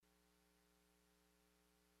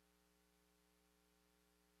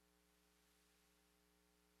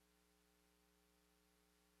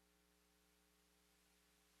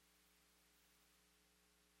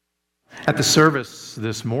At the service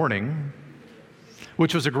this morning,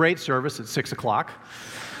 which was a great service at 6 o'clock.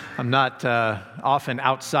 I'm not often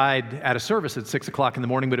outside at a service at 6 o'clock in the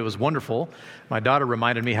morning, but it was wonderful. My daughter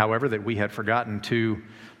reminded me, however, that we had forgotten to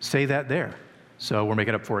say that there. So we're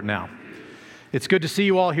making up for it now. It's good to see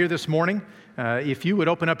you all here this morning. If you would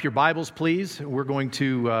open up your Bibles, please. We're going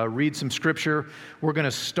to read some scripture. We're going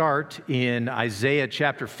to start in Isaiah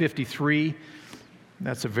chapter 53.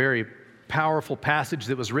 That's a very powerful passage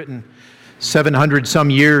that was written 700 some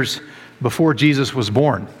years before Jesus was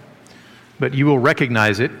born. But you will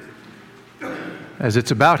recognize it as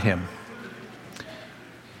it's about him.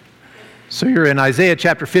 So you're in Isaiah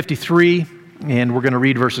chapter 53, and we're going to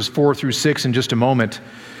read verses 4 through 6 in just a moment.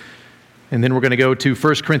 And then we're going to go to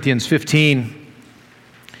 1 Corinthians 15.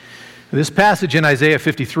 This passage in Isaiah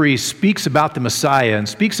 53 speaks about the Messiah and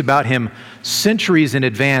speaks about him centuries in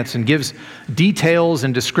advance and gives details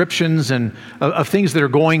and descriptions and of things that are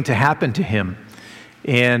going to happen to him.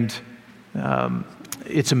 And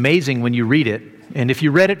it's amazing when you read it. And if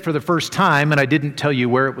you read it for the first time and I didn't tell you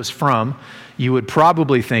where it was from, you would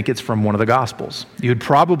probably think it's from one of the Gospels. You would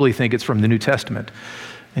probably think it's from the New Testament.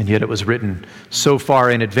 And yet it was written so far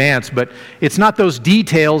in advance. But it's not those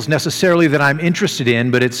details necessarily that I'm interested in,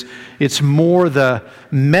 but it's more the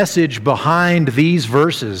message behind these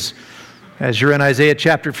verses. As you're in Isaiah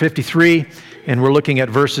chapter 53, and we're looking at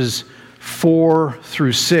verses 4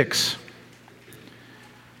 through 6.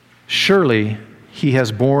 Surely he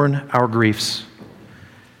has borne our griefs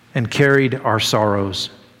and carried our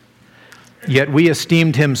sorrows. Yet we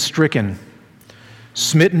esteemed him stricken,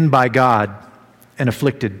 smitten by God, and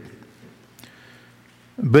afflicted.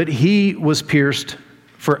 But he was pierced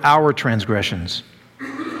for our transgressions.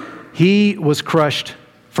 He was crushed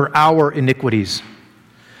for our iniquities.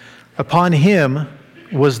 Upon him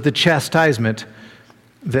was the chastisement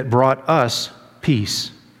that brought us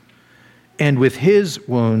peace. And with his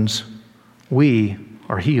wounds we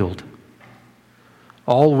are healed.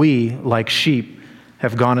 All we, like sheep,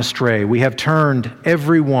 have gone astray. We have turned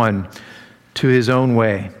every one to his own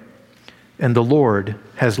way. And the Lord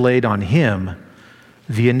has laid on him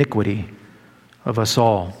the iniquity of us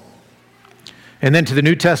all. And then to the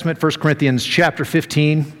New Testament, 1 Corinthians chapter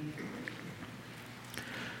 15.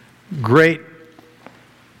 Great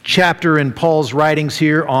chapter in Paul's writings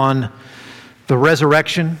here on the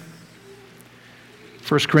resurrection.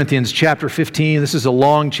 1 Corinthians chapter 15. This is a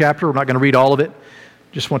long chapter. We're not going to read all of it.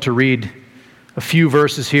 Just want to read a few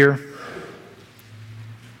verses here.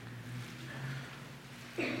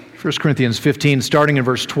 1 Corinthians 15, starting in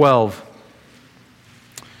verse 12.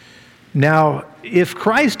 Now, if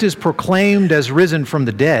Christ is proclaimed as risen from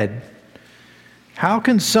the dead, how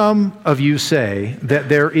can some of you say that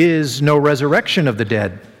there is no resurrection of the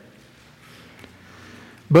dead?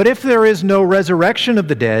 But if there is no resurrection of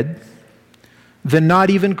the dead, then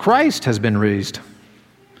not even Christ has been raised.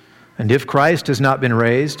 And if Christ has not been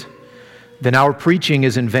raised, then our preaching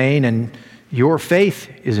is in vain and your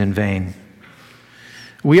faith is in vain.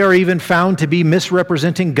 We are even found to be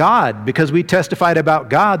misrepresenting God because we testified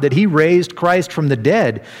about God that he raised Christ from the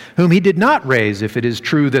dead, whom he did not raise, if it is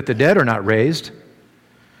true that the dead are not raised.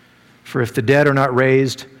 For if the dead are not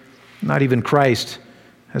raised, not even Christ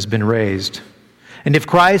has been raised. And if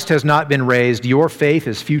Christ has not been raised, your faith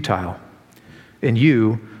is futile, and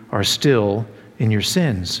you are still in your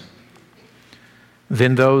sins.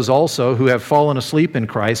 Then those also who have fallen asleep in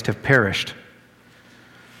Christ have perished.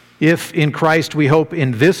 If in Christ we hope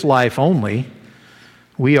in this life only,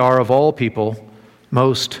 we are of all people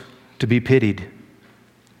most to be pitied.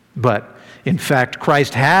 But in fact,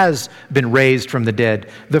 Christ has been raised from the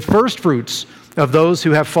dead, the firstfruits of those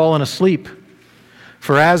who have fallen asleep.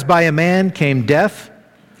 For as by a man came death,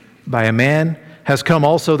 by a man has come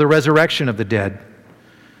also the resurrection of the dead.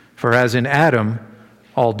 For as in Adam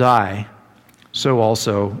all die, so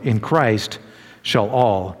also in Christ shall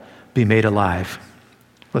all be made alive.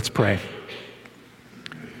 Let's pray.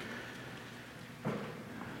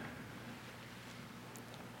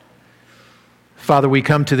 Father, we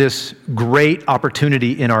come to this great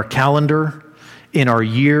opportunity in our calendar, in our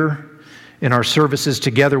year, in our services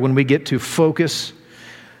together when we get to focus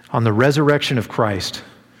on the resurrection of Christ.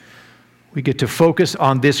 We get to focus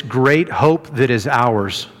on this great hope that is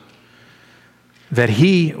ours, that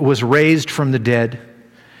he was raised from the dead,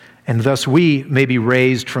 and thus we may be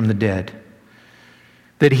raised from the dead.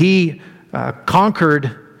 That he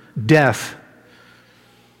conquered death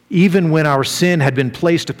even when our sin had been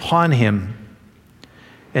placed upon him.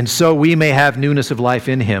 And so we may have newness of life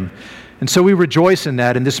in him. And so we rejoice in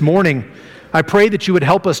that. And this morning, I pray that you would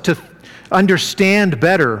help us to understand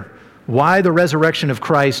better why the resurrection of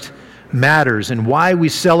Christ matters and why we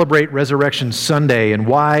celebrate Resurrection Sunday and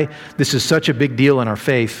why this is such a big deal in our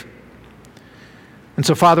faith. And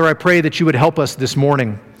so, Father, I pray that you would help us this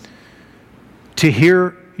morning to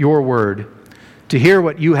hear your word, to hear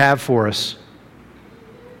what you have for us,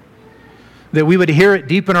 that we would hear it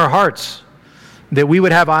deep in our hearts, that we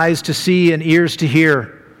would have eyes to see and ears to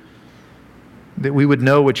hear, that we would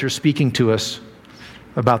know what you're speaking to us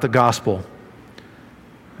about the gospel,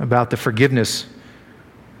 about the forgiveness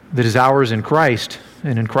that is ours in Christ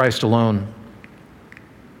and in Christ alone.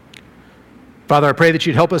 Father, I pray that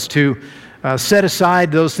you'd help us to set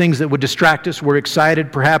aside those things that would distract us. We're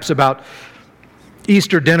excited perhaps about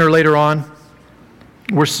Easter dinner later on.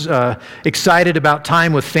 We're excited about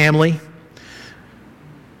time with family.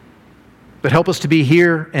 But help us to be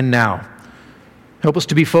here and now. Help us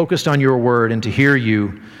to be focused on your word and to hear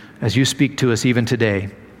you as you speak to us even today.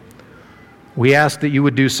 We ask that you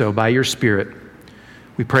would do so by your Spirit.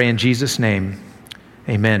 We pray in Jesus' name.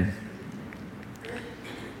 Amen.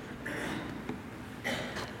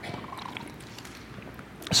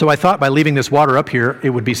 So I thought by leaving this water up here, it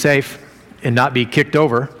would be safe and not be kicked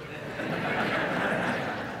over.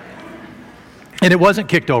 And it wasn't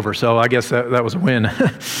kicked over, so I guess that was a win.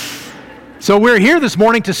 So we're here this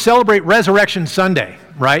morning to celebrate Resurrection Sunday,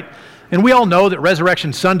 right? And we all know that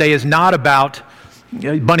Resurrection Sunday is not about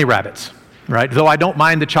bunny rabbits, right? Though I don't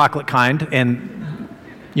mind the chocolate kind, and,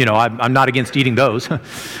 I'm not against eating those.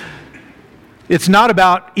 It's not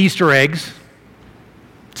about Easter eggs.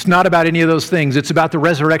 It's not about any of those things. It's about the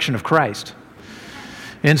resurrection of Christ.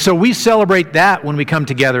 And so we celebrate that when we come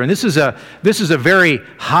together. And this is a very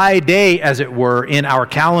high day, as it were, in our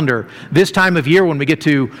calendar. This time of year when we get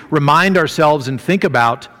to remind ourselves and think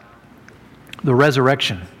about the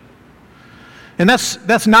resurrection. And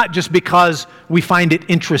that's not just because we find it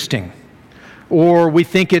interesting or we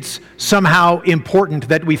think it's somehow important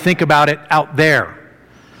that we think about it out there.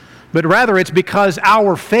 But rather it's because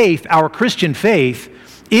our faith, our Christian faith,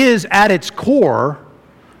 is at its core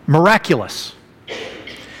miraculous.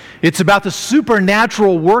 It's about the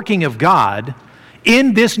supernatural working of God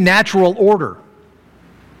in this natural order.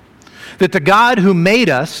 That the God who made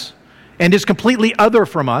us and is completely other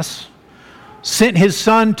from us sent his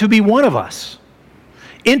Son to be one of us,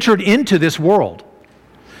 entered into this world.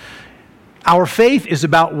 Our faith is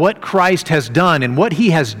about what Christ has done, and what he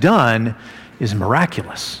has done is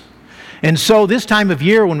miraculous. And so this time of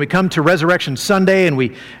year, when we come to Resurrection Sunday and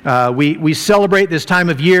we celebrate this time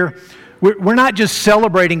of year, we're not just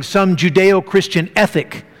celebrating some Judeo-Christian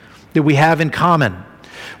ethic that we have in common.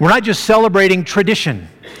 We're not just celebrating tradition.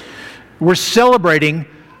 We're celebrating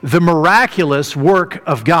the miraculous work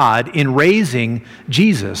of God in raising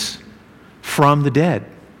Jesus from the dead.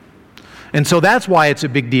 And so that's why it's a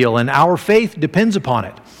big deal, and our faith depends upon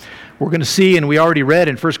it. We're going to see, and we already read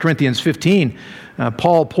in 1 Corinthians 15,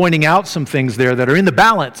 Paul pointing out some things there that are in the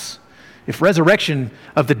balance. If resurrection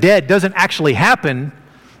of the dead doesn't actually happen,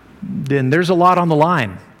 then there's a lot on the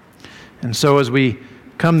line. And so as we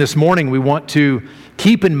come this morning, we want to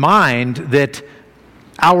keep in mind that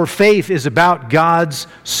our faith is about God's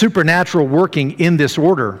supernatural working in this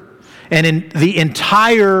order. And in the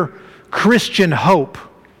entire Christian hope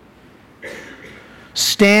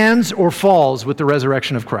stands or falls with the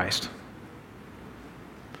resurrection of Christ.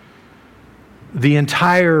 The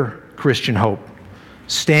entire Christian hope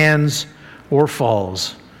stands or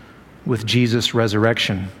falls with Jesus'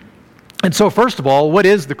 resurrection. And so, first of all, what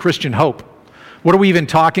is the Christian hope? What are we even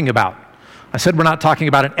talking about? I said we're not talking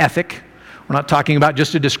about an ethic. We're not talking about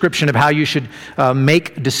just a description of how you should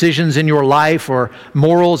make decisions in your life or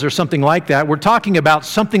morals or something like that. We're talking about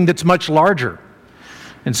something that's much larger.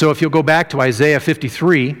 And so if you'll go back to Isaiah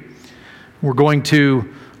 53, we're going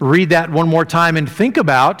to read that one more time and think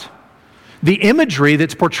about the imagery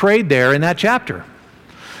that's portrayed there in that chapter.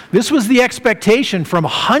 This was the expectation from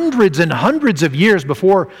hundreds and hundreds of years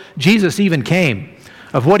before Jesus even came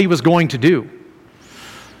of what he was going to do.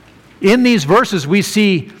 In these verses, we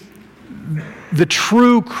see the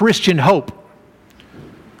true Christian hope,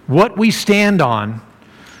 what we stand on,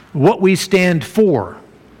 what we stand for.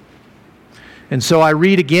 And so I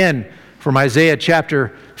read again from Isaiah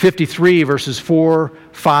chapter 53, verses 4,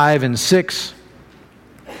 5, and 6.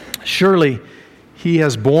 Surely he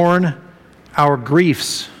has borne our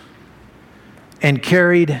griefs and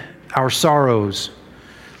carried our sorrows.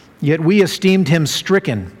 Yet we esteemed him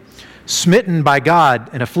stricken, smitten by God,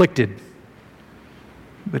 and afflicted.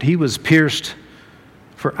 But he was pierced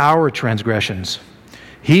for our transgressions.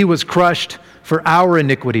 He was crushed for our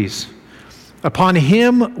iniquities. Upon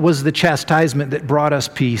him was the chastisement that brought us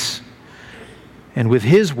peace, and with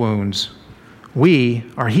his wounds we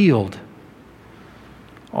are healed.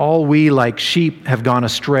 All we like sheep have gone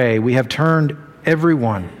astray. We have turned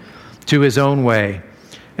everyone to his own way,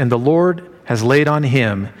 and the Lord has laid on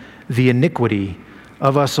him the iniquity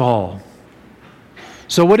of us all.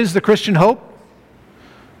 So what is the Christian hope?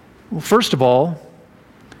 Well, first of all,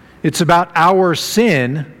 it's about our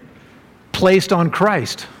sin placed on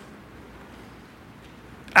Christ.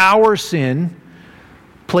 Our sin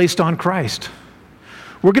placed on Christ.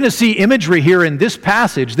 We're going to see imagery here in this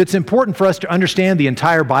passage that's important for us to understand the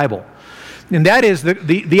entire Bible. And that is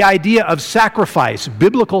the idea of sacrifice,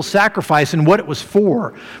 biblical sacrifice, and what it was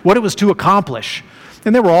for, what it was to accomplish.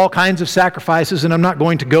 And there were all kinds of sacrifices, and I'm not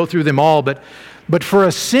going to go through them all, but for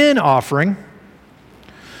a sin offering,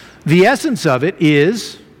 the essence of it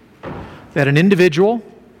is that an individual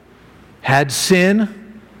had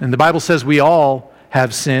sin, and the Bible says we all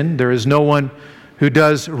have sinned. There is no one who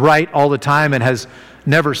does right all the time and has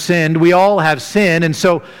never sinned. We all have sin, and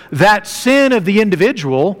so that sin of the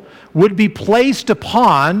individual would be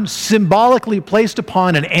symbolically placed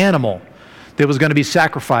upon an animal that was going to be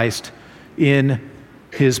sacrificed in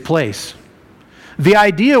his place. The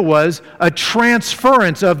idea was a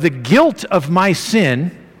transference of the guilt of my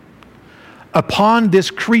sin upon this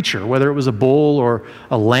creature, whether it was a bull or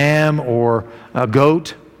a lamb or a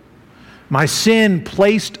goat. My sin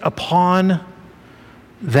placed upon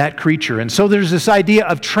that creature. And so there's this idea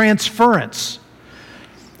of transference.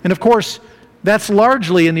 And of course, that's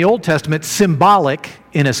largely in the Old Testament symbolic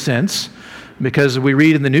in a sense, because we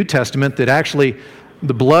read in the New Testament that actually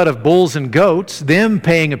the blood of bulls and goats, them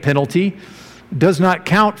paying a penalty, does not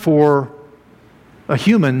count for a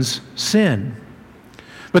human's sin.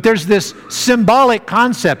 But there's this symbolic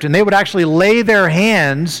concept, and they would actually lay their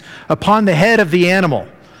hands upon the head of the animal,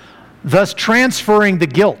 thus transferring the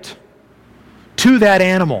guilt to that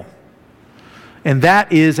animal. And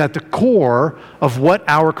that is at the core of what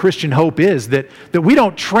our Christian hope is, that we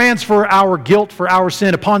don't transfer our guilt for our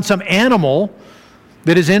sin upon some animal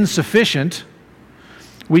that is insufficient.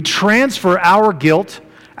 We transfer our guilt,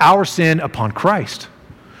 our sin upon Christ.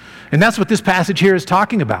 And that's what this passage here is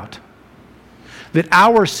talking about. That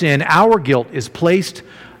our sin, our guilt is placed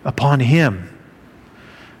upon Him.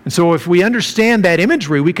 And so if we understand that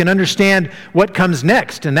imagery, we can understand what comes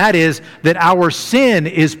next, and that is that our sin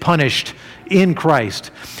is punished in Christ.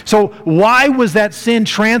 So why was that sin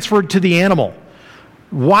transferred to the animal?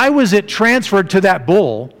 Why was it transferred to that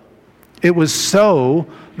bull? It was so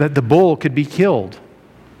that the bull could be killed,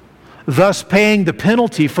 thus paying the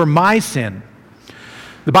penalty for my sin.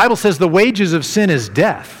 The Bible says the wages of sin is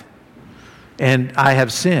death, and I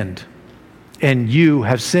have sinned, and you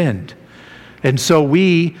have sinned. And so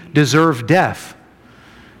we deserve death.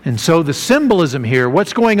 And so the symbolism here,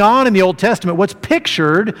 what's going on in the Old Testament, what's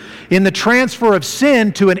pictured in the transfer of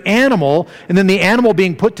sin to an animal and then the animal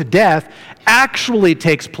being put to death, actually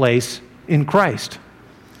takes place in Christ.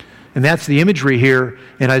 And that's the imagery here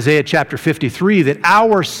in Isaiah chapter 53, that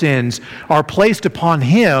our sins are placed upon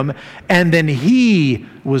Him, and then He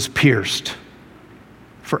was pierced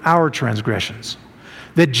for our transgressions.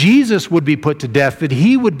 That Jesus would be put to death, that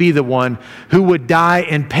He would be the one who would die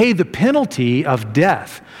and pay the penalty of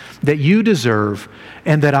death that you deserve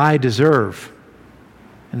and that I deserve.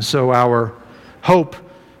 And so our hope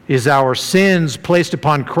is our sins placed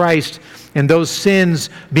upon Christ, and those sins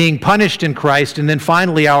being punished in Christ, and then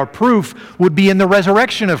finally our proof would be in the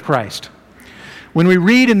resurrection of Christ. When we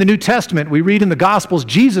read in the New Testament, we read in the Gospels,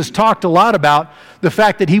 Jesus talked a lot about the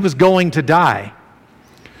fact that He was going to die.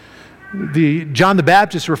 John the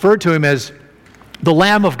Baptist referred to Him as the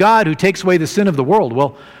Lamb of God who takes away the sin of the world.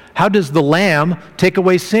 Well, how does the Lamb take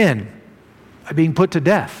away sin? By being put to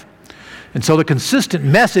death. And so the consistent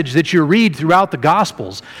message that you read throughout the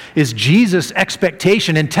Gospels is Jesus'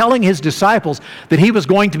 expectation in telling His disciples that He was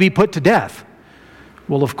going to be put to death.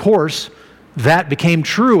 Well, of course, that became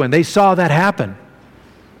true, and they saw that happen.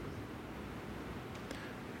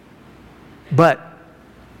 But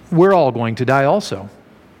we're all going to die also.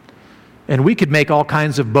 And we could make all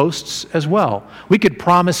kinds of boasts as well. We could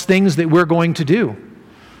promise things that we're going to do.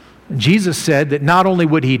 And Jesus said that not only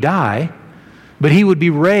would He die, but He would be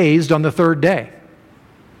raised on the third day.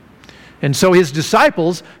 And so His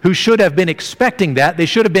disciples, who should have been expecting that, they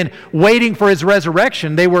should have been waiting for His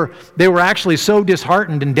resurrection, they were actually so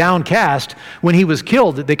disheartened and downcast when He was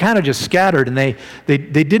killed that they kind of just scattered, and they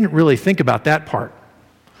didn't really think about that part.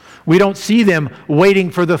 We don't see them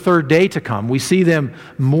waiting for the third day to come. We see them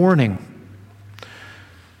mourning.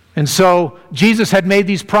 And so Jesus had made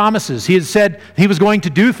these promises. He had said He was going to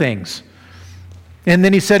do things. And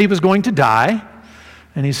then He said He was going to die.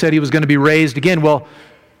 And He said He was going to be raised again. Well,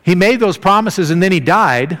 He made those promises and then He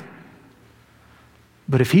died.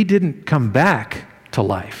 But if He didn't come back to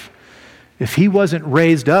life. If he wasn't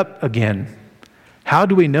raised up again, how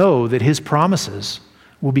do we know that his promises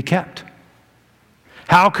will be kept?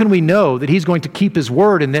 How can we know that he's going to keep his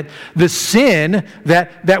word, and that the sin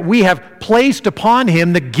that we have placed upon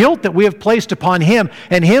him, the guilt that we have placed upon him,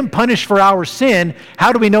 and him punished for our sin,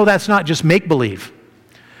 how do we know that's not just make-believe?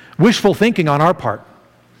 Wishful thinking on our part.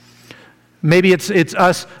 Maybe it's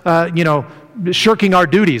us, shirking our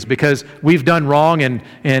duties because we've done wrong,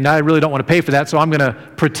 and I really don't want to pay for that, so I'm going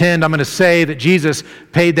to say that Jesus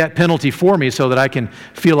paid that penalty for me so that I can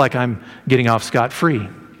feel like I'm getting off scot-free.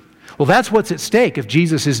 Well, that's what's at stake if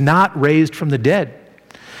Jesus is not raised from the dead.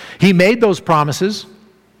 He made those promises,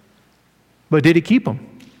 but did he keep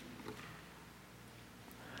them?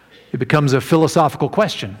 It becomes a philosophical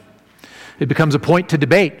question. It becomes a point to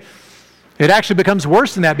debate. It actually becomes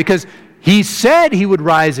worse than that, because he said he would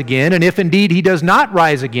rise again, and if indeed he does not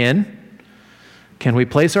rise again, can we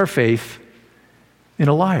place our faith in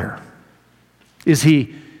a liar? Is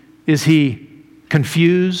he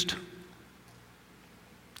confused?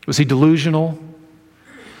 Was he delusional?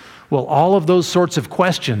 Well, all of those sorts of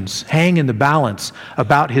questions hang in the balance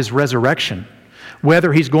about his resurrection,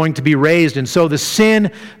 whether he's going to be raised. And so the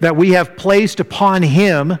sin that we have placed upon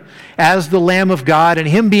him as the Lamb of God and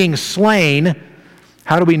him being slain,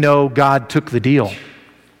 how do we know God took the deal?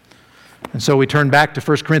 And so we turn back to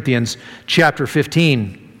 1 Corinthians chapter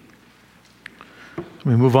 15.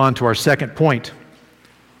 We move on to our second point.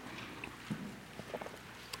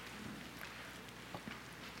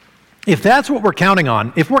 If that's what we're counting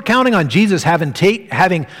on, if we're counting on Jesus having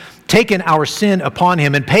taken our sin upon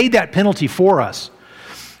him and paid that penalty for us,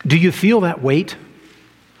 do you feel that weight?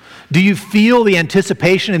 Do you feel the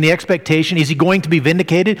anticipation and the expectation? Is he going to be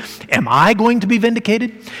vindicated? Am I going to be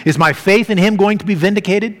vindicated? Is my faith in him going to be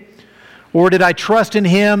vindicated? Or did I trust in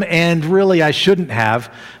him and really I shouldn't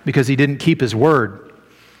have because he didn't keep his word?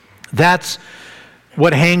 That's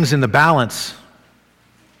what hangs in the balance.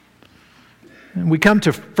 We come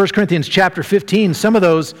to 1 Corinthians chapter 15. Some of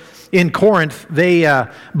those in Corinth, they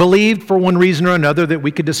believed for one reason or another that we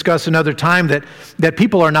could discuss another time that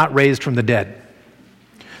people are not raised from the dead.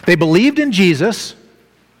 They believed in Jesus,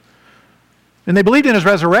 and they believed in his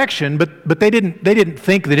resurrection, but they didn't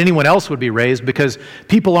think that anyone else would be raised because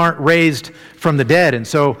people aren't raised from the dead. And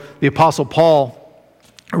so the Apostle Paul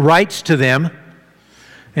writes to them,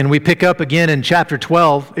 and we pick up again in chapter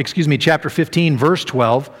 15, verse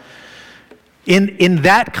 12. In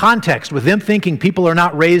that context, with them thinking people are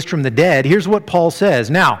not raised from the dead, here's what Paul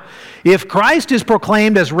says. Now, if Christ is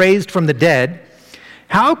proclaimed as raised from the dead,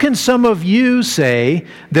 how can some of you say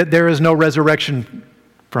that there is no resurrection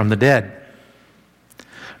from the dead?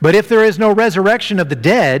 But if there is no resurrection of the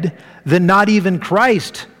dead, then not even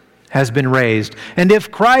Christ has been raised. And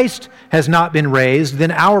if Christ has not been raised,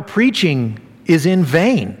 then our preaching is in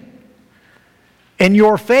vain, and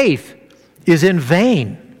your faith is in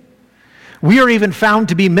vain. We are even found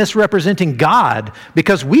to be misrepresenting God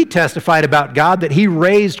because we testified about God that he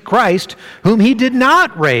raised Christ, whom he did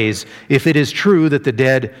not raise, if it is true that the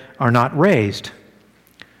dead are not raised.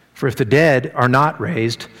 For if the dead are not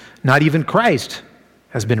raised, not even Christ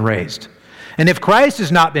has been raised. And if Christ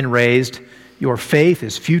has not been raised, your faith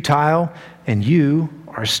is futile and you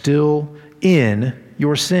are still in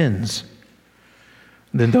your sins.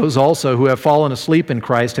 Then those also who have fallen asleep in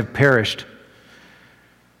Christ have perished.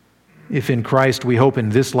 If in Christ we hope in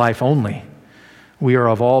this life only, we are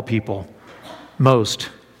of all people most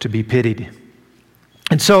to be pitied.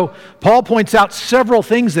 And so Paul points out several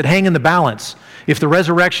things that hang in the balance if the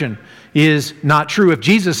resurrection is not true, if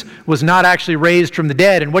Jesus was not actually raised from the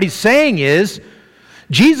dead. And what he's saying is,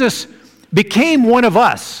 Jesus became one of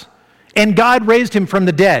us, and God raised him from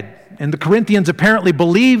the dead. And the Corinthians apparently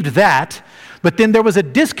believed that, but then there was a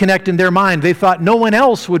disconnect in their mind. They thought no one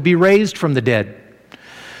else would be raised from the dead.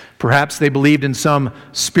 Perhaps they believed in some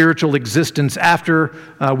spiritual existence after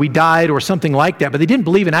we died or something like that, but they didn't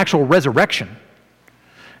believe in actual resurrection.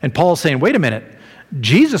 And Paul's saying, wait a minute,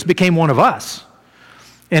 Jesus became one of us.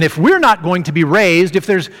 And if we're not going to be raised, if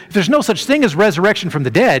there's no such thing as resurrection from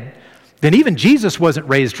the dead, then even Jesus wasn't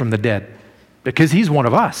raised from the dead because he's one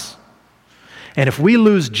of us. And if we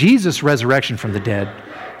lose Jesus' resurrection from the dead,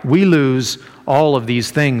 we lose all of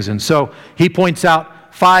these things. And so he points out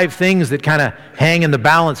 5 things that kind of hang in the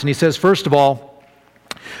balance. And he says, first of all,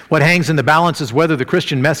 what hangs in the balance is whether the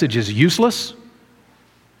Christian message is useless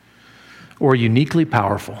or uniquely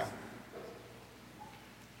powerful.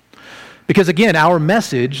 Because again, our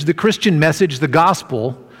message, the Christian message, the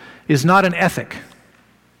gospel, is not an ethic.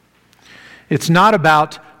 It's not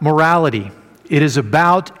about morality. It is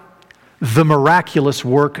about the miraculous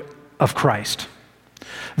work of Christ.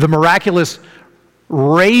 The miraculous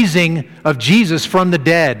raising of Jesus from the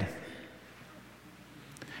dead.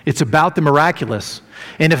 It's about the miraculous.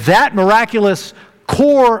 And if that miraculous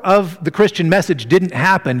core of the Christian message didn't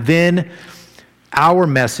happen, then our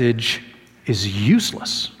message is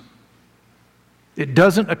useless. It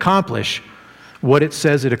doesn't accomplish what it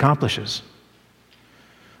says it accomplishes.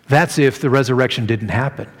 That's if the resurrection didn't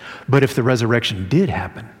happen. But if the resurrection did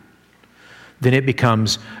happen, then it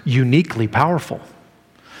becomes uniquely powerful.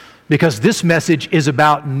 Because this message is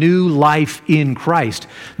about new life in Christ.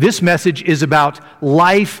 This message is about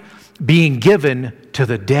life being given to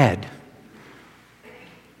the dead.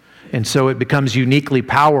 And so it becomes uniquely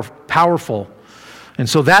powerful. And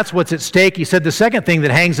so that's what's at stake. He said the second thing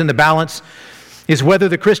that hangs in the balance is whether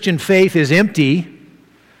the Christian faith is empty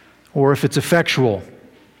or if it's effectual.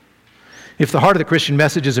 If the heart of the Christian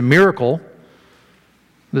message is a miracle,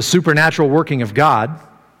 the supernatural working of God,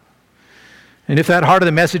 and if that heart of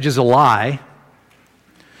the message is a lie,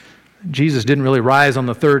 Jesus didn't really rise on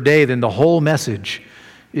the third day, then the whole message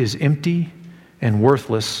is empty and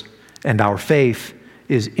worthless, and our faith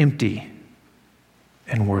is empty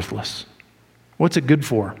and worthless. What's it good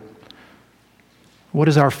for? What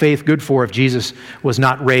is our faith good for if Jesus was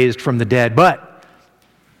not raised from the dead? But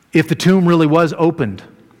if the tomb really was opened,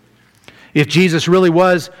 if Jesus really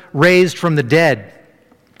was raised from the dead,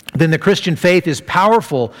 then the Christian faith is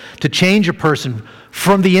powerful to change a person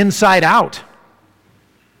from the inside out.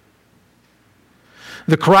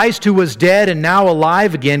 The Christ who was dead and now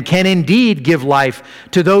alive again can indeed give life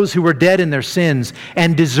to those who were dead in their sins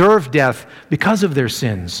and deserve death because of their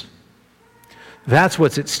sins. That's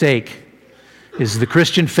what's at stake. Is the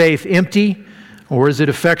Christian faith empty or is it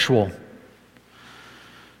effectual?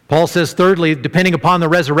 Paul says, thirdly, depending upon the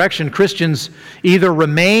resurrection, Christians either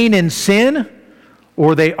remain in sin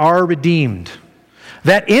or they are redeemed.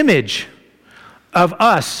 That image of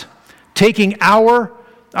us taking our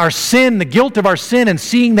sin, the guilt of our sin, and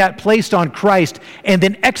seeing that placed on Christ and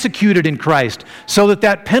then executed in Christ, so that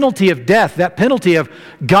that penalty of death, that penalty of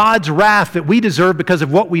God's wrath that we deserve because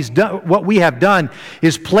of what we have done,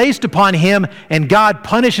 is placed upon Him and God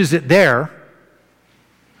punishes it there.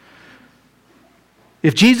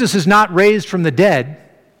 If Jesus is not raised from the dead,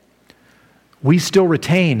 we still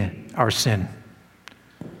retain our sin.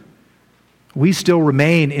 We still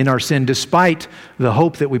remain in our sin despite the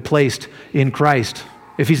hope that we placed in Christ.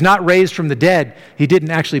 If He's not raised from the dead, He didn't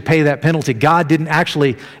actually pay that penalty. God didn't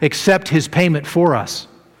actually accept His payment for us.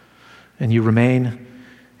 And you remain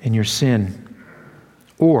in your sin.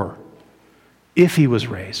 Or, if He was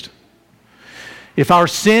raised, if our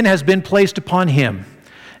sin has been placed upon Him,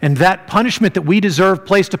 and that punishment that we deserve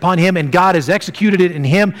placed upon Him, and God has executed it in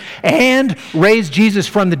Him and raised Jesus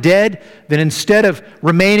from the dead, then instead of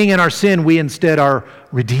remaining in our sin, we instead are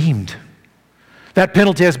redeemed. That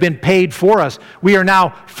penalty has been paid for us. We are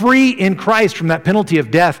now free in Christ from that penalty of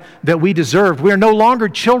death that we deserved. We are no longer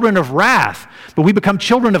children of wrath, but we become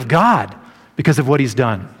children of God because of what He's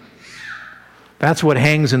done. That's what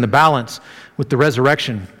hangs in the balance with the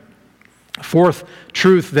resurrection. Fourth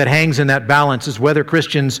truth that hangs in that balance is whether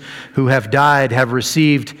Christians who have died have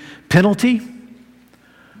received penalty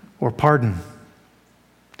or pardon.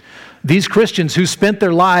 These Christians who spent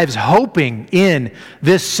their lives hoping in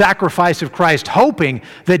this sacrifice of Christ, hoping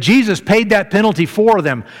that Jesus paid that penalty for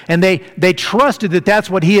them, and they trusted that that's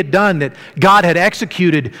what He had done, that God had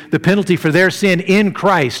executed the penalty for their sin in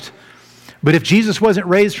Christ. But if Jesus wasn't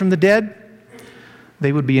raised from the dead,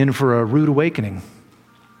 they would be in for a rude awakening.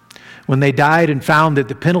 When they died and found that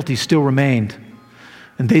the penalty still remained,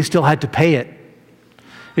 and they still had to pay it.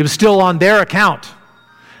 It was still on their account.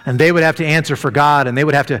 And they would have to answer for God, and they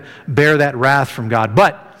would have to bear that wrath from God.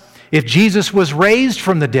 But if Jesus was raised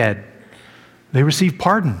from the dead, they receive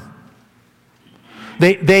pardon.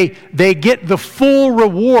 They get the full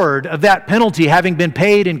reward of that penalty having been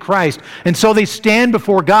paid in Christ. And so they stand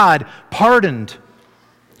before God pardoned,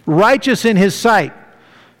 righteous in His sight,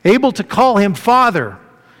 able to call Him Father,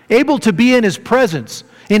 able to be in His presence,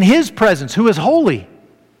 who is holy.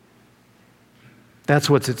 That's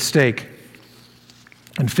what's at stake.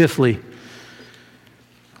 And fifthly,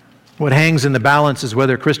 what hangs in the balance is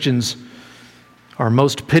whether Christians are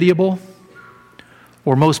most pitiable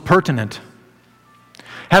or most pertinent.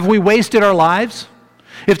 Have we wasted our lives?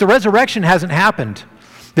 If the resurrection hasn't happened,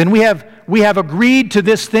 then we have agreed to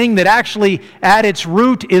this thing that actually at its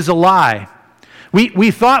root is a lie.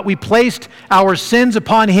 We thought we placed our sins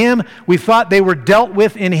upon Him. We thought they were dealt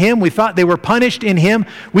with in Him. We thought they were punished in Him.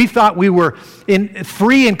 We thought we were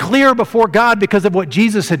free and clear before God because of what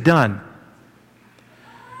Jesus had done.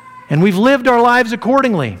 And we've lived our lives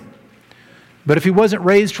accordingly. But if He wasn't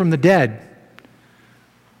raised from the dead,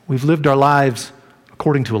 we've lived our lives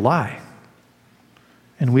according to a lie.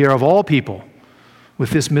 And we are of all people with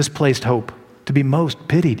this misplaced hope to be most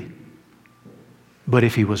pitied. But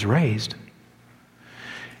if he was raised,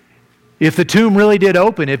 if the tomb really did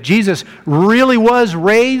open, if Jesus really was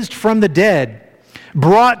raised from the dead,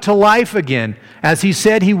 brought to life again, as he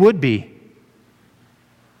said he would be,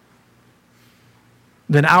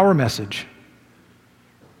 then our message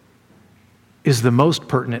is the most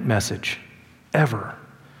pertinent message ever.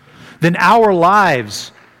 Then our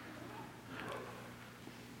lives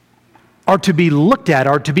are to be looked at,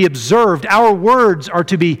 are to be observed. Our words are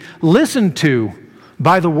to be listened to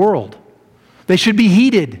by the world. They should be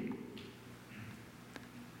heeded.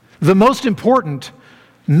 The most important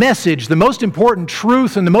message, the most important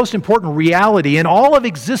truth, and the most important reality in all of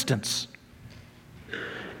existence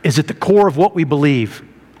is at the core of what we believe.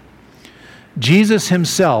 Jesus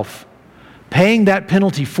himself paying that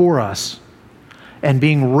penalty for us and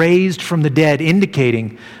being raised from the dead,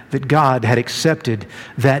 indicating that God had accepted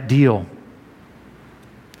that deal.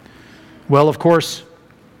 Well, of course,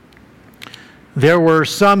 there were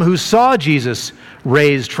some who saw Jesus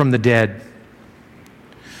raised from the dead.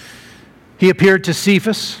 He appeared to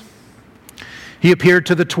Cephas. He appeared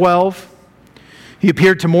to the 12. He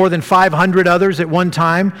appeared to more than 500 others at one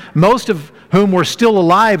time, most of whom were still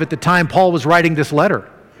alive at the time Paul was writing this letter.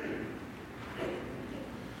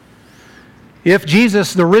 If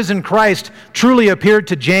Jesus, the risen Christ, truly appeared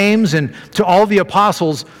to James and to all the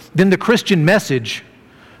apostles, then the Christian message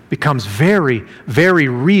becomes very, very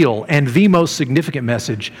real and the most significant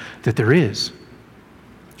message that there is.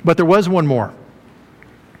 But there was one more.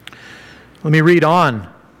 Let me read on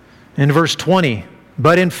in verse 20.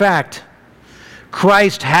 But in fact,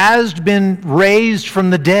 Christ has been raised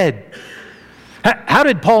from the dead. How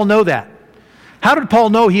did Paul know that? How did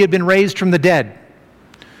Paul know he had been raised from the dead?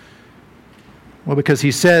 Well, because he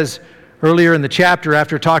says earlier in the chapter,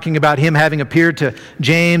 after talking about him having appeared to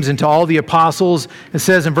James and to all the apostles, it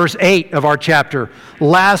says in verse 8 of our chapter,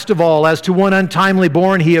 last of all, as to one untimely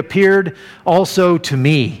born, he appeared also to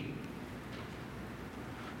me.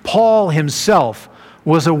 Paul himself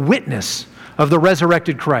was a witness of the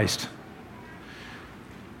resurrected Christ.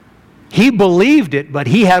 He believed it, but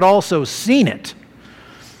he had also seen it,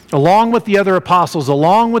 along with the other apostles,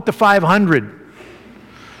 along with the 500.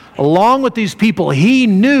 Along with these people, he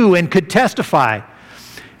knew and could testify.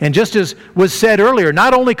 And just as was said earlier,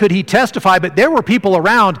 not only could he testify, but there were people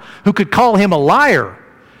around who could call him a liar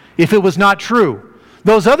if it was not true.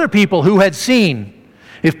 Those other people who had seen,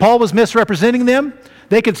 if Paul was misrepresenting them,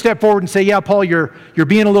 they could step forward and say, yeah, Paul, you're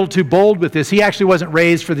being a little too bold with this. He actually wasn't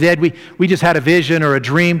raised for the dead. We just had a vision or a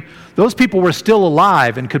dream. Those people were still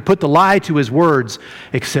alive and could put the lie to his words,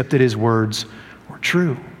 except that his words were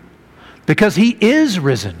true. Because he is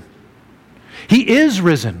risen. He is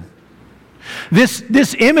risen.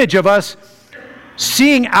 This image of us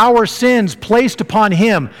seeing our sins placed upon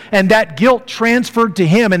him and that guilt transferred to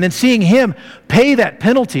him and then seeing him pay that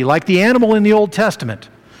penalty like the animal in the Old Testament.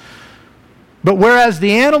 But whereas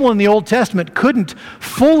the animal in the Old Testament couldn't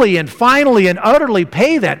fully and finally and utterly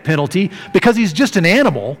pay that penalty because he's just an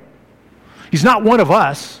animal, he's not one of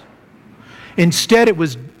us. Instead, it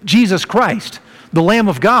was Jesus Christ, the Lamb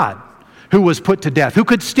of God, who was put to death, who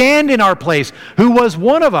could stand in our place, who was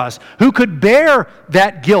one of us, who could bear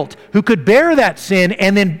that guilt, who could bear that sin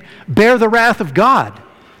and then bear the wrath of God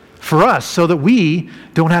for us so that we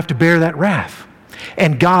don't have to bear that wrath.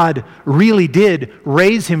 And God really did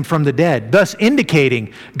raise him from the dead, thus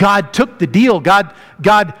indicating God took the deal. God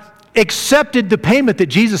accepted the payment that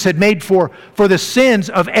Jesus had made for the sins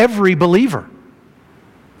of every believer.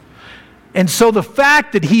 And so the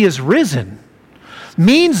fact that he is risen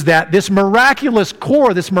means that this miraculous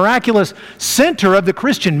core, this miraculous center of the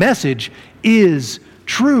Christian message is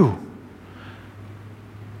true.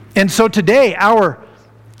 And so today,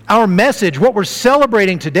 our message, what we're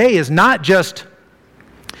celebrating today, is not just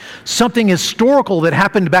something historical that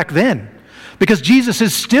happened back then, because Jesus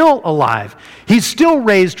is still alive. He's still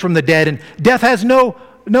raised from the dead, and death has no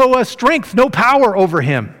strength, no power over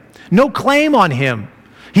him, no claim on him.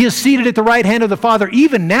 He is seated at the right hand of the Father,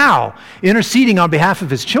 even now, interceding on behalf of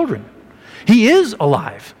his children. He is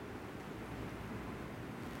alive.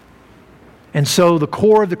 And so the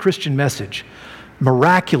core of the Christian message,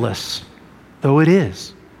 miraculous though it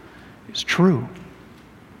is true.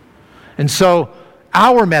 And so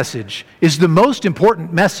our message is the most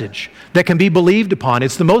important message that can be believed upon.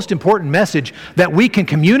 It's the most important message that we can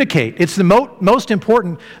communicate. It's the most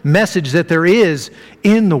important message that there is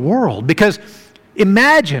in the world. Because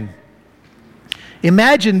imagine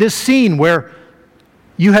this scene where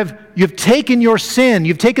you've taken your sin,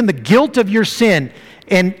 you've taken the guilt of your sin,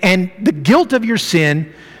 And the guilt of your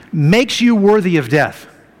sin makes you worthy of death.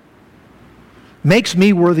 Makes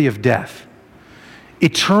me worthy of death.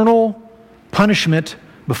 Eternal punishment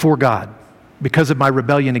before God because of my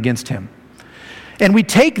rebellion against Him. And we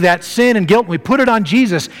take that sin and guilt and we put it on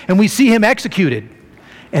Jesus and we see Him executed.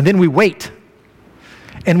 And then we wait.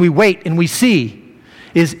 And we wait and we see,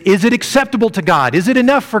 is it acceptable to God? Is it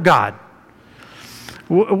enough for God?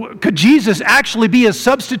 Could Jesus actually be a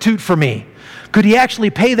substitute for me? Could He actually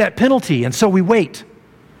pay that penalty? And so we wait.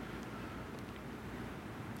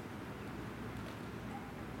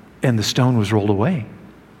 And the stone was rolled away.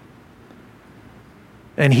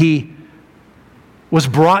 And He was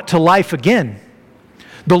brought to life again.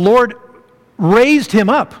 The Lord raised Him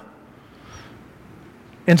up.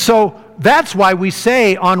 And so that's why we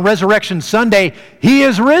say on Resurrection Sunday, He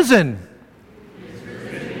is risen.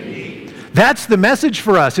 That's the message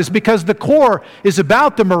for us. It's because the core is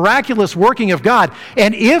about the miraculous working of God.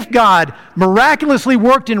 And if God miraculously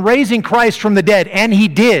worked in raising Christ from the dead, and He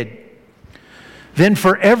did, then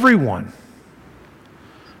for everyone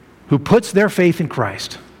who puts their faith in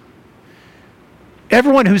Christ,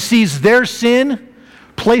 everyone who sees their sin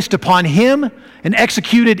placed upon Him and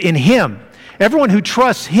executed in Him, everyone who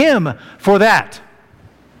trusts Him for that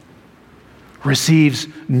receives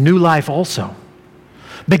new life also.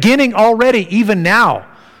 Beginning already, even now,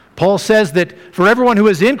 Paul says that for everyone who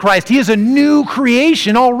is in Christ, he is a new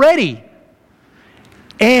creation already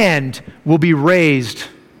and will be raised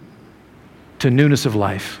to newness of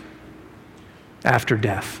life after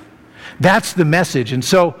death. That's the message. And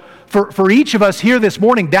so for each of us here this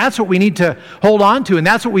morning, that's what we need to hold on to, and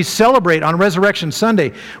that's what we celebrate on Resurrection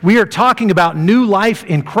Sunday. We are talking about new life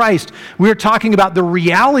in Christ. We are talking about the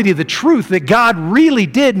reality, the truth that God really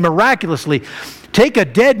did miraculously take a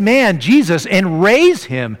dead man, Jesus, and raise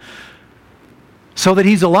Him so that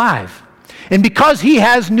He's alive. And because He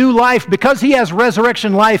has new life, because He has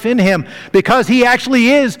resurrection life in Him, because He actually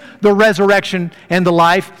is the resurrection and the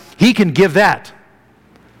life, He can give that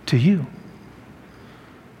to you.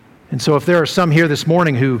 And so if there are some here this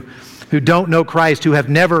morning who don't know Christ, who have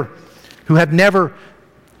never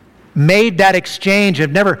made that exchange,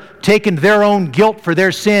 have never taken their own guilt for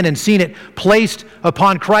their sin and seen it placed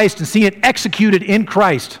upon Christ and seen it executed in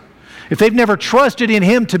Christ, if they've never trusted in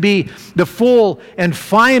Him to be the full and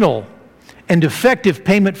final and effective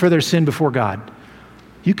payment for their sin before God,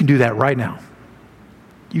 you can do that right now.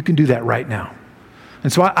 You can do that right now.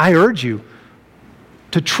 And so I urge you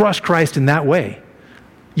to trust Christ in that way.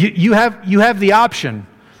 You have the option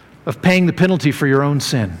of paying the penalty for your own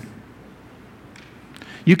sin.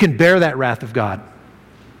 You can bear that wrath of God,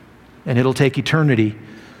 and it'll take eternity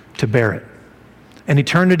to bear it. An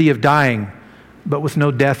eternity of dying, but with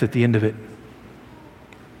no death at the end of it.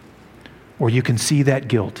 Or you can see that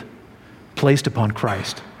guilt placed upon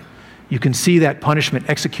Christ. You can see that punishment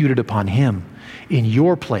executed upon Him in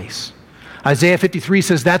your place. Isaiah 53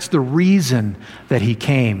 says that's the reason that He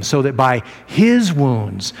came, so that by His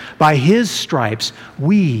wounds, by His stripes,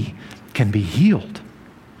 we can be healed.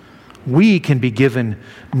 We can be given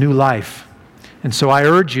new life. And so I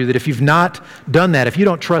urge you that if you've not done that, if you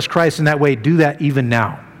don't trust Christ in that way, do that even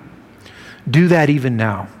now. Do that even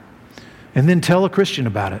now. And then tell a Christian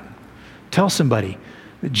about it. Tell somebody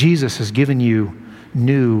that Jesus has given you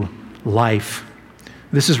new life.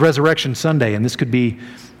 This is Resurrection Sunday, and this could be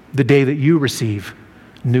the day that you receive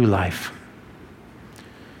new life.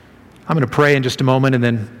 I'm going to pray in just a moment, and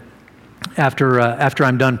then after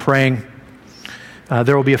I'm done praying,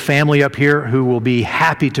 there will be a family up here who will be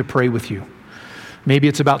happy to pray with you. Maybe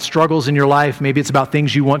it's about struggles in your life. Maybe it's about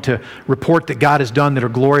things you want to report that God has done that are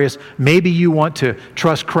glorious. Maybe you want to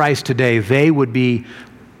trust Christ today. They would be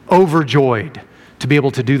overjoyed to be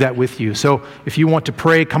able to do that with you. So if you want to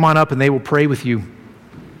pray, come on up and they will pray with you.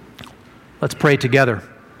 Let's pray together.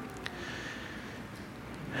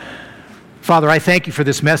 Father, I thank you for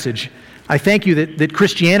this message. I thank you that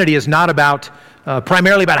Christianity is not about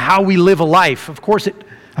primarily about how we live a life. Of course, it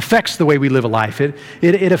affects the way we live a life.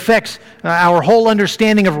 It affects our whole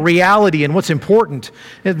understanding of reality and what's important.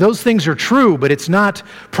 Those things are true, but it's not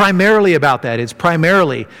primarily about that. It's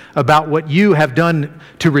primarily about what you have done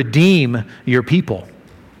to redeem your people.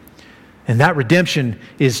 And that redemption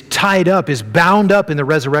is tied up, is bound up in the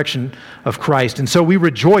resurrection of Christ. And so we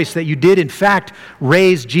rejoice that you did, in fact,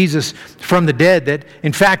 raise Jesus from the dead, that,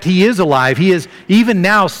 in fact, He is alive. He is even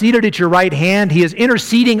now seated at your right hand. He is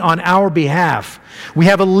interceding on our behalf. We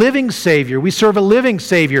have a living Savior. We serve a living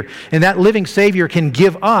Savior, and that living Savior can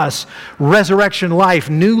give us resurrection life,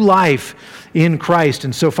 new life in Christ.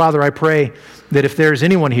 And so, Father, I pray that if there's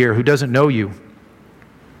anyone here who doesn't know you,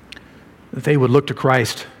 that they would look to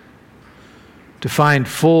Christ, to find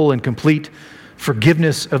full and complete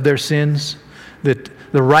forgiveness of their sins, that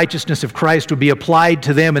the righteousness of Christ would be applied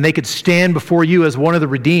to them and they could stand before you as one of the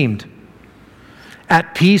redeemed,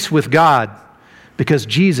 at peace with God, because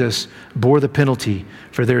Jesus bore the penalty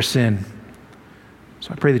for their sin.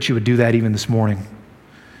 So I pray that you would do that even this morning.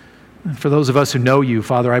 And for those of us who know you,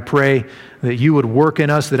 Father, I pray that you would work in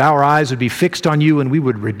us, that our eyes would be fixed on you and we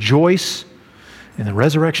would rejoice in the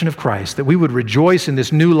resurrection of Christ, that we would rejoice in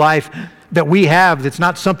this new life that we have, that's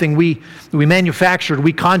not something we manufactured,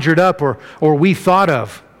 we conjured up, or we thought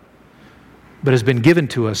of, but has been given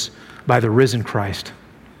to us by the risen Christ.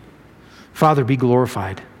 Father, be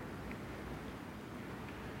glorified.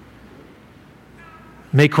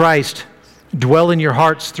 May Christ dwell in your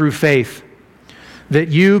hearts through faith, that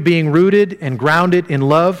you, being rooted and grounded in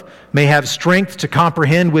love, may have strength to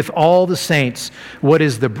comprehend with all the saints what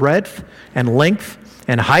is the breadth and length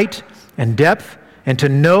and height and depth, and to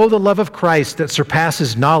know the love of Christ that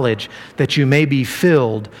surpasses knowledge, that you may be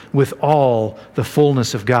filled with all the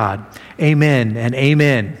fullness of God. Amen and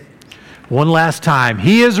amen. One last time.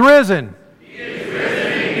 He is risen. He is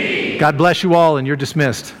risen indeed. God bless you all, and you're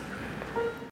dismissed.